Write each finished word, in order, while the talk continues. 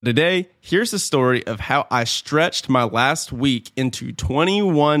Today, here's the story of how I stretched my last week into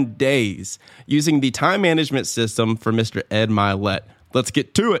 21 days using the time management system for Mr. Ed Mylett. Let's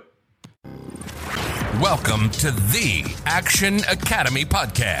get to it. Welcome to the Action Academy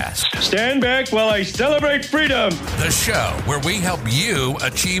Podcast. Stand back while I celebrate freedom. The show where we help you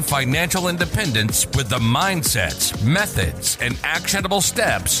achieve financial independence with the mindsets, methods, and actionable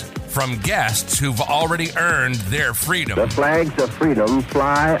steps from guests who've already earned their freedom. The flags of freedom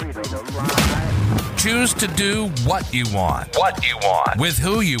fly. Choose to do what you want. What you want. With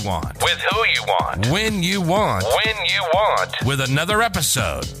who you want. With who you want. When you want. When you want. With another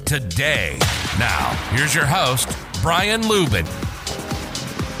episode today. Now, here's your host, Brian Lubin.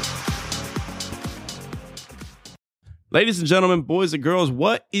 Ladies and gentlemen, boys and girls,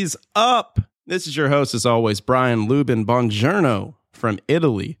 what is up? This is your host, as always, Brian Lubin. Buongiorno from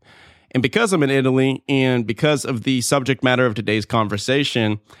Italy. And because I'm in Italy and because of the subject matter of today's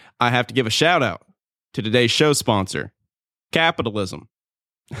conversation, I have to give a shout out to today's show sponsor, capitalism.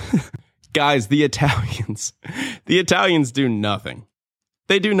 Guys, the Italians do nothing.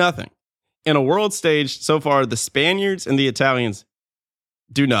 They do nothing. In a world stage, so far, the Spaniards and the Italians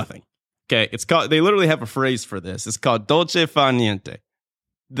do nothing. Okay, they literally have a phrase for this. It's called dolce fa niente,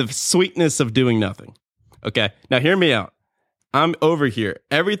 the sweetness of doing nothing. Okay, now hear me out. I'm over here.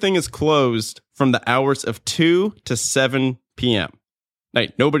 Everything is closed from the hours of 2 to 7 p.m.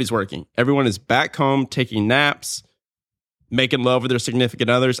 Like, nobody's working. Everyone is back home taking naps, making love with their significant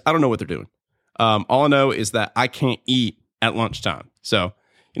others. I don't know what they're doing. All I know is that I can't eat at lunchtime. So,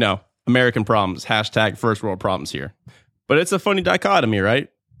 American problems, hashtag first world problems here. But it's a funny dichotomy, right?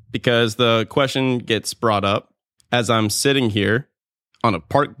 Because the question gets brought up as I'm sitting here on a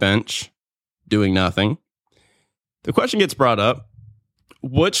park bench doing nothing. The question gets brought up,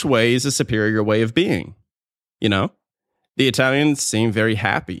 which way is a superior way of being? The Italians seem very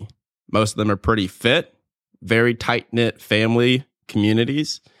happy. Most of them are pretty fit, very tight-knit family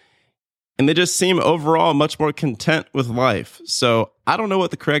communities, and they just seem overall much more content with life. So I don't know what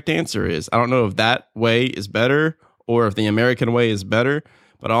the correct answer is. I don't know if that way is better or if the American way is better,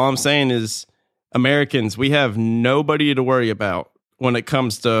 but all I'm saying is Americans, we have nobody to worry about. When it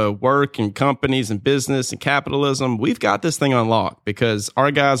comes to work and companies and business and capitalism, we've got this thing on lock because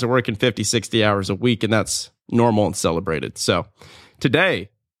our guys are working 50, 60 hours a week, and that's normal and celebrated. So today,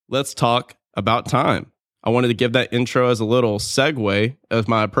 let's talk about time. I wanted to give that intro as a little segue of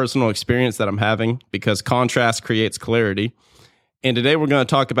my personal experience that I'm having because contrast creates clarity. And today we're going to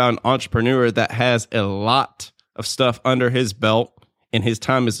talk about an entrepreneur that has a lot of stuff under his belt. And his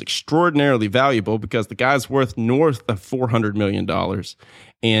time is extraordinarily valuable because the guy's worth north of $400 million.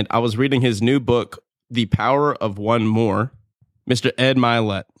 And I was reading his new book, The Power of One More, Mr. Ed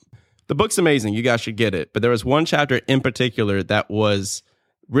Mylett. The book's amazing. You guys should get it. But there was one chapter in particular that was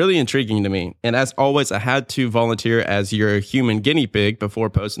really intriguing to me. And as always, I had to volunteer as your human guinea pig before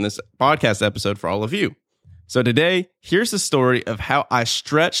posting this podcast episode for all of you. So today, here's the story of how I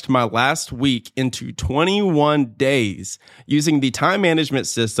stretched my last week into 21 days using the time management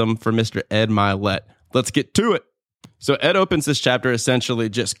system for Mr. Ed Mylett. Let's get to it. So Ed opens this chapter essentially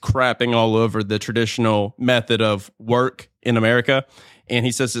just crapping all over the traditional method of work in America. And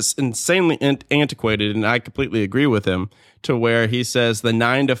he says it's insanely antiquated, and I completely agree with him, to where he says the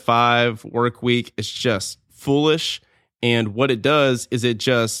 9-to-5 work week is just foolish. And what it does is it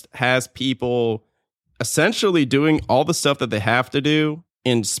just has people essentially doing all the stuff that they have to do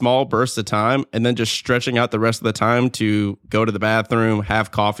in small bursts of time and then just stretching out the rest of the time to go to the bathroom,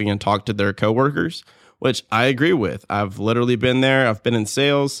 have coffee, and talk to their coworkers, which I agree with. I've literally been there. I've been in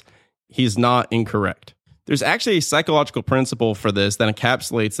sales. He's not incorrect. There's actually a psychological principle for this that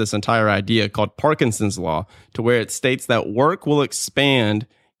encapsulates this entire idea called Parkinson's law, to where it states that work will expand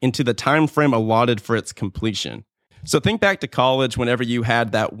into the time frame allotted for its completion. So think back to college whenever you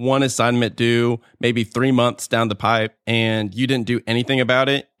had that one assignment due maybe 3 months down the pipe and you didn't do anything about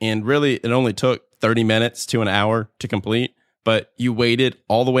it. And really, it only took 30 minutes to an hour to complete, but you waited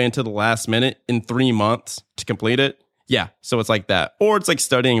all the way until the last minute in 3 months to complete it. Yeah, so it's like that. Or it's like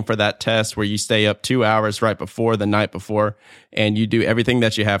studying for that test where you stay up 2 hours right before the night before and you do everything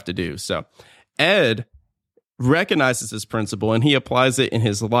that you have to do. So Ed recognizes this principle and he applies it in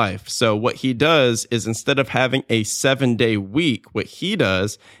his life. So what he does is, instead of having a 7-day week, what he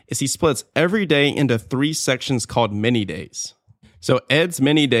does is he splits every day into 3 sections called mini days. So Ed's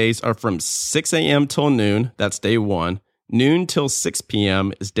mini days are from 6 a.m. till noon. That's day 1. Noon till 6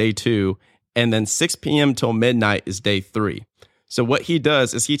 p.m. is day 2. And then 6 p.m. till midnight is day 3. So what he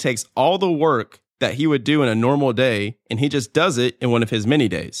does is he takes all the work that he would do in a normal day and he just does it in one of his mini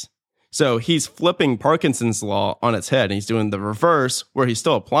days. So he's flipping Parkinson's law on its head, and he's doing the reverse where he's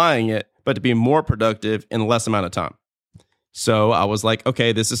still applying it, but to be more productive in less amount of time. So I was like,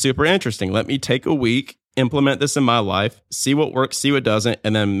 okay, this is super interesting. Let me take a week, implement this in my life, see what works, see what doesn't,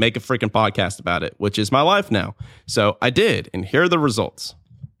 and then make a freaking podcast about it, which is my life now. So I did, and here are the results.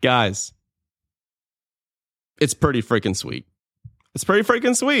 Guys, it's pretty freaking sweet. It's pretty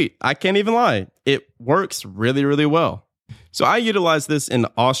freaking sweet. I can't even lie. It works really, really well. So I utilized this in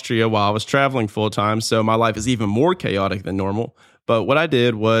Austria while I was traveling full time, so my life is even more chaotic than normal. But what I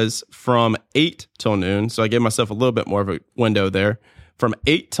did was from 8 till noon, so I gave myself a little bit more of a window there. From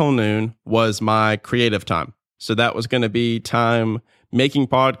 8 till noon was my creative time. So that was going to be time making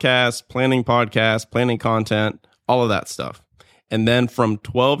podcasts, planning content, all of that stuff. And then from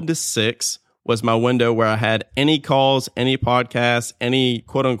 12 to 6 was my window where I had any calls, any podcasts, any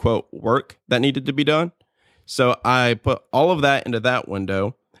quote unquote work that needed to be done. So I put all of that into that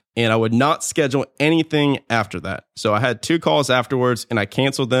window, and I would not schedule anything after that. So I had 2 calls afterwards, and I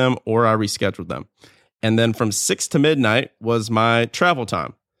canceled them or I rescheduled them. And then from 6 to midnight was my travel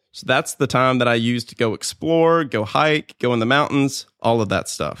time. So that's the time that I used to go explore, go hike, go in the mountains, all of that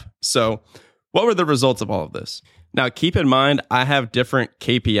stuff. So what were the results of all of this? Now, keep in mind, I have different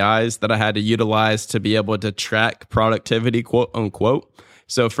KPIs that I had to utilize to be able to track productivity, quote unquote.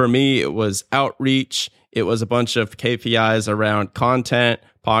 So for me, it was outreach. It was a bunch of KPIs around content,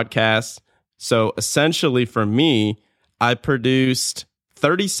 podcasts. So essentially for me, I produced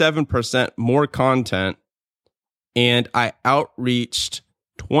 37% more content and I outreached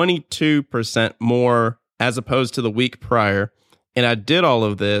 22% more as opposed to the week prior. And I did all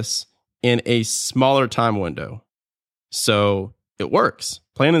of this in a smaller time window. So it works,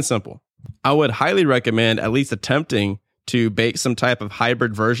 plain and simple. I would highly recommend at least attempting to bake some type of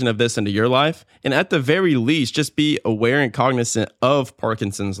hybrid version of this into your life. And at the very least, just be aware and cognizant of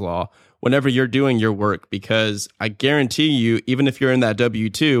Parkinson's law whenever you're doing your work, because I guarantee you, even if you're in that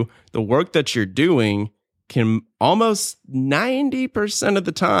W-2, the work that you're doing can almost 90% of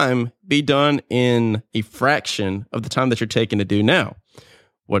the time be done in a fraction of the time that you're taking to do now.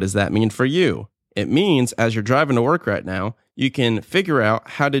 What does that mean for you? It means as you're driving to work right now, you can figure out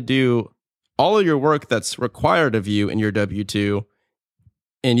how to do all of your work that's required of you in your W-2,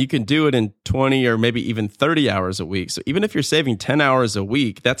 and you can do it in 20 or maybe even 30 hours a week. So even if you're saving 10 hours a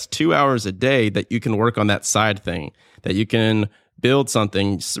week, that's 2 hours a day that you can work on that side thing, that you can build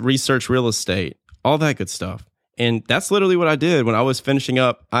something, research real estate, all that good stuff. And that's literally what I did when I was finishing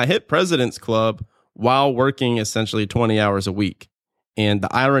up. I hit President's Club while working essentially 20 hours a week. And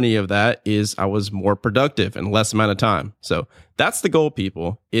the irony of that is I was more productive in less amount of time. So that's the goal,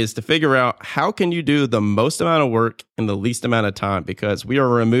 people, is to figure out how can you do the most amount of work in the least amount of time, because we are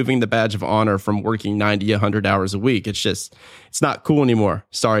removing the badge of honor from working 90, 100 hours a week. It's not cool anymore.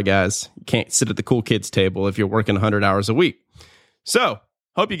 Sorry, guys. You can't sit at the cool kids table if you're working 100 hours a week. So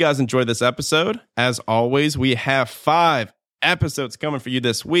hope you guys enjoyed this episode. As always, we have 5 episodes coming for you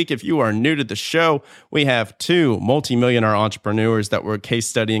this week. If you are new to the show, we have 2 multimillionaire entrepreneurs that we're case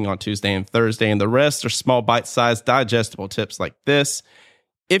studying on Tuesday and Thursday, and the rest are small bite-sized digestible tips like this.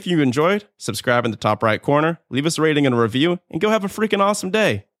 If you enjoyed, subscribe in the top right corner, leave us a rating and a review, and go have a freaking awesome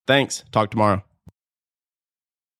day. Thanks. Talk tomorrow.